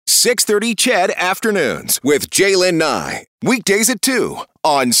6:30 CHED Afternoons with Jaylen Nye. Weekdays at 2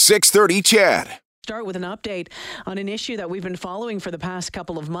 on 6:30 CHED. Start with an update on an issue that we've been following for the past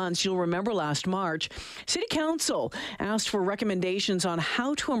couple of months. You'll remember last March, City Council asked for recommendations on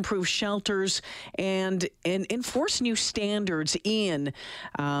how to improve shelters and enforce new standards in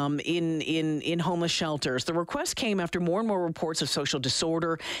homeless shelters. The request came after more and more reports of social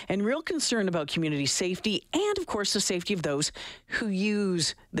disorder and real concern about community safety and, of course, the safety of those who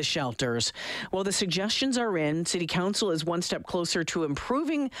use the shelters. Well, the suggestions are in. City Council is one step closer to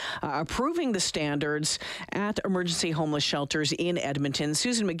approving the standards at emergency homeless shelters in Edmonton.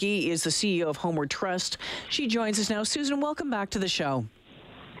 Susan McGee is the CEO of Homeward Trust. She joins us now. Susan, welcome back to the show.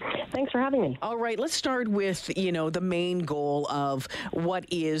 Thanks for having me. All right, let's start with, the main goal of what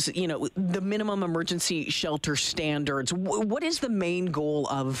is, the minimum emergency shelter standards. What is the main goal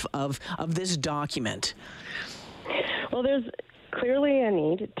of this document? Well, there's clearly a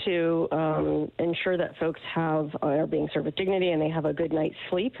need to ensure that folks are being served with dignity and they have a good night's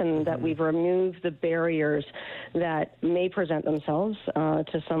sleep, and that we've removed the barriers that may present themselves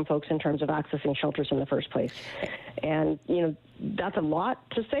to some folks in terms of accessing shelters in the first place. And, that's a lot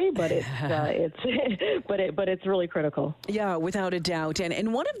to say, but it's really critical. Yeah, without a doubt.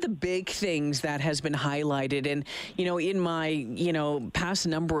 And one of the big things that has been highlighted, and in my past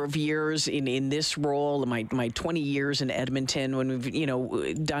number of years in this role, my 20 years in Edmonton, when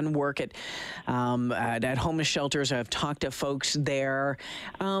we've done work at homeless shelters, I've talked to folks there.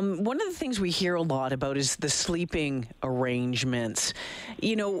 One of the things we hear a lot about is the sleeping arrangements.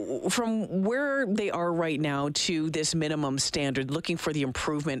 From where they are right now to this minimum standard, looking for the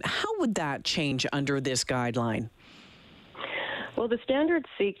improvement, how would that change under this guideline? Well, the standards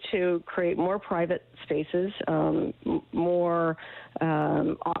seek to create more private spaces, more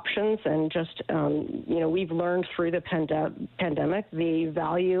options, and just, we've learned through the pandemic the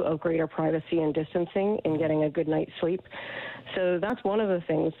value of greater privacy and distancing in getting a good night's sleep. So that's one of the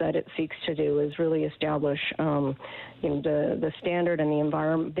things that it seeks to do, is really establish the standard and the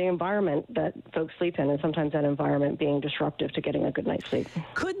environment that folks sleep in, and sometimes that environment being disruptive to getting a good night's sleep.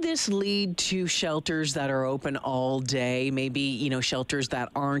 Could this lead to shelters that are open all day, maybe, shelters that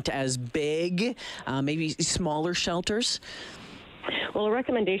aren't as big, maybe smaller shelters? Well, the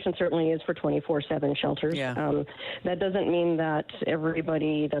recommendation certainly is for 24/7 shelters. Yeah. That doesn't mean that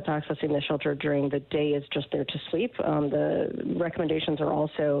everybody that's accessing the shelter during the day is just there to sleep. The recommendations are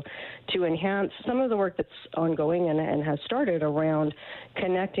also to enhance some of the work that's ongoing and has started around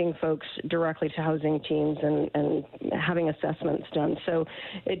connecting folks directly to housing teams and having assessments done. So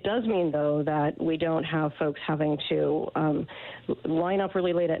it does mean, though, that we don't have folks having to line up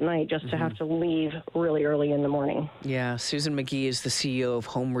really late at night just to have to leave really early in the morning. Yeah, Susan McGee is the CEO of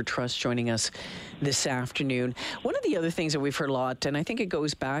Homeward Trust, joining us this afternoon. One of the other things that we've heard a lot, and I think it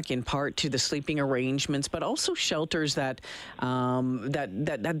goes back in part to the sleeping arrangements, but also shelters that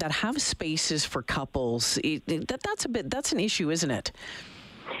have spaces for couples. That's an issue, isn't it?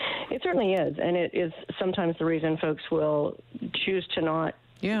 It certainly is, and it is sometimes the reason folks will choose to not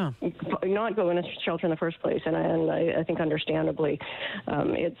go in a shelter in the first place, and I think understandably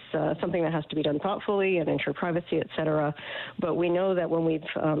it's something that has to be done thoughtfully and ensure privacy, et cetera. But we know that when we've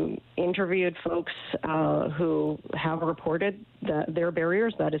interviewed folks who have reported that their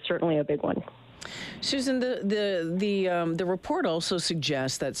barriers, that is certainly a big one. Susan, the report also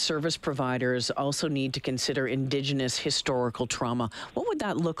suggests that service providers also need to consider Indigenous historical trauma. What would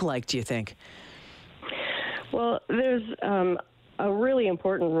that look like, do you think? Well, there's a really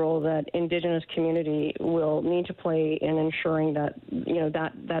important role that Indigenous community will need to play in ensuring that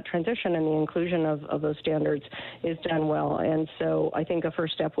that transition and the inclusion of those standards is done well. And so I think a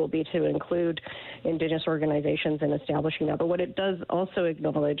first step will be to include Indigenous organizations in establishing that. But what it does also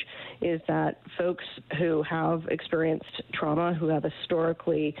acknowledge is that folks who have experienced trauma, who have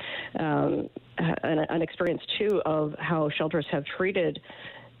historically an experience too of how shelters have treated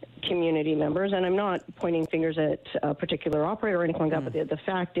community members, and I'm not pointing fingers at a particular operator or anything like that, but the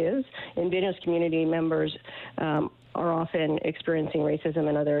fact is Indigenous community members are often experiencing racism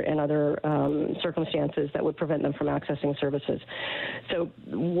and other circumstances that would prevent them from accessing services. So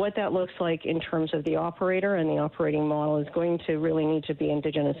what that looks like in terms of the operator and the operating model is going to really need to be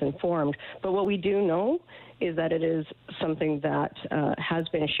Indigenous informed. But what we do know is that it is something that has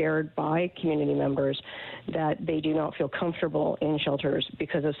been shared by community members, that they do not feel comfortable in shelters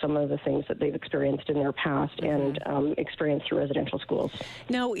because of some of the things that they've experienced in their past and experienced through residential schools.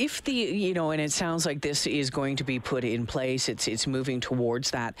 Now, if and it sounds like this is going to be put in place, it's moving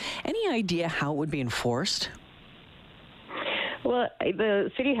towards that. Any idea how it would be enforced? Well, the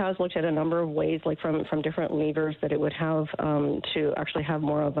city has looked at a number of ways, like from different levers that it would have to actually have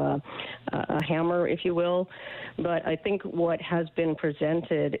more of a hammer, if you will. But I think what has been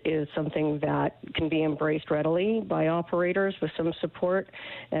presented is something that can be embraced readily by operators with some support.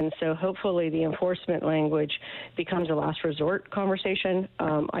 And so hopefully the enforcement language becomes a last resort conversation.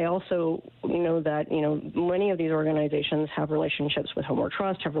 I also know that, many of these organizations have relationships with Homeward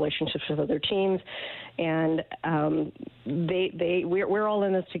Trust, have relationships with other teams, and we're all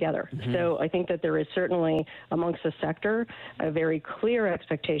in this together. Mm-hmm. So I think that there is certainly amongst the sector a very clear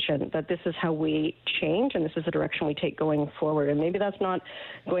expectation that this is how we change and this is the direction we take going forward. And maybe that's not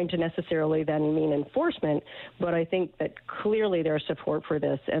going to necessarily then mean enforcement, but I think that clearly there's support for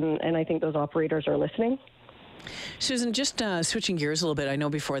this, and I think those operators are listening. Susan, just switching gears a little bit, I know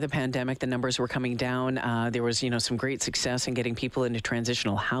before the pandemic the numbers were coming down. There was, some great success in getting people into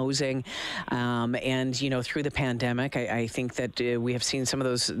transitional housing. And, through the pandemic, I think that we have seen some of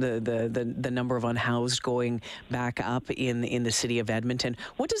those, the number of unhoused going back up in the city of Edmonton.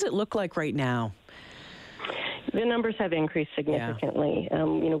 What does it look like right now? The numbers have increased significantly. Yeah.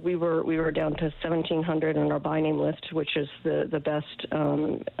 We were down to 1,700 on our by name list, which is the best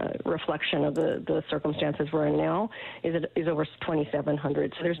reflection of the circumstances we're in now. Is over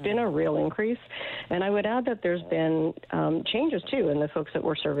 2,700. So there's been a real increase, and I would add that there's been changes too in the folks that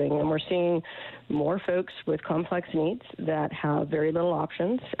we're serving, and we're seeing more folks with complex needs that have very little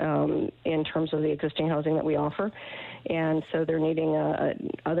options in terms of the existing housing that we offer, and so they're needing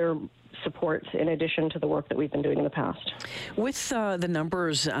other supports in addition to the work that we've been doing in the past. With the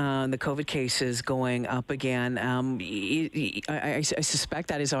numbers, the COVID cases going up again, I suspect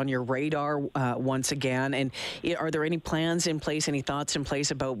that is on your radar once again. And are there any plans in place, any thoughts in place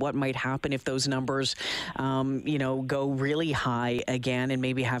about what might happen if those numbers, go really high again, and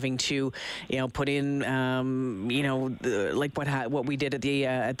maybe having to, put in, like what we did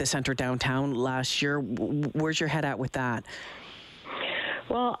at the center downtown last year? Where's your head at with that?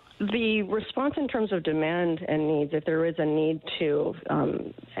 Well, the response in terms of demand and needs, if there is a need to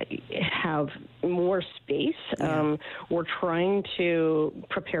have more space, we're trying to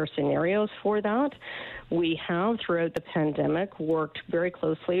prepare scenarios for that. We have, throughout the pandemic, worked very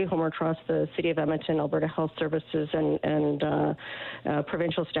closely, Homeward Trust, the City of Edmonton, Alberta Health Services, and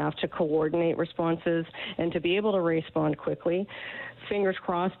provincial staff to coordinate responses and to be able to respond quickly. Fingers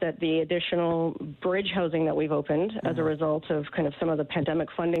crossed that the additional bridge housing that we've opened as a result of kind of some of the pandemic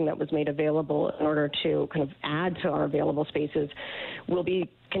funding that was made available in order to kind of add to our available spaces will be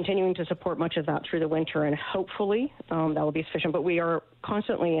continuing to support much of that through the winter, and hopefully that will be sufficient. But we are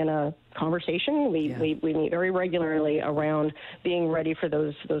constantly in a conversation. We meet very regularly around being ready for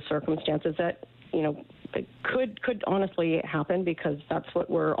those circumstances that could honestly happen, because that's what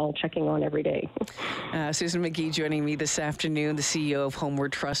we're all checking on every day. Susan McGee joining me this afternoon, the CEO of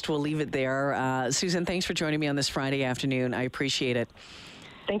Homeward Trust. We'll leave it there. Susan, thanks for joining me on this Friday afternoon. I appreciate it.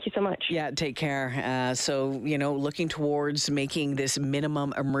 Thank you so much. Yeah, take care. Looking towards making this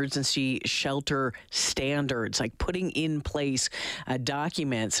minimum emergency shelter standards, like putting in place a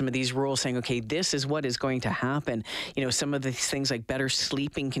document, some of these rules saying, okay, this is what is going to happen. Some of these things like better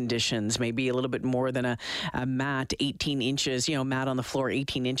sleeping conditions, maybe a little bit more than a mat 18 inches, mat on the floor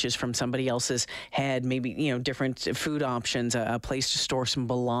 18 inches from somebody else's head, maybe, different food options, a place to store some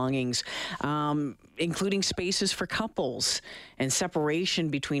belongings, including spaces for couples and separation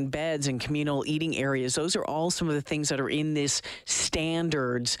between beds and communal eating areas. Those are all some of the things that are in this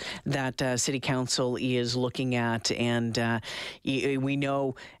standards that City Council is looking at. And we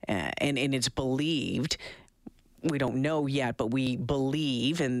know, and it's believed, we don't know yet, but we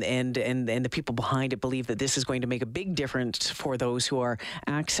believe, and the people behind it believe that this is going to make a big difference for those who are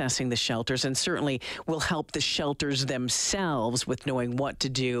accessing the shelters, and certainly will help the shelters themselves with knowing what to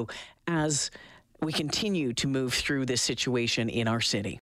do as we continue to move through this situation in our city.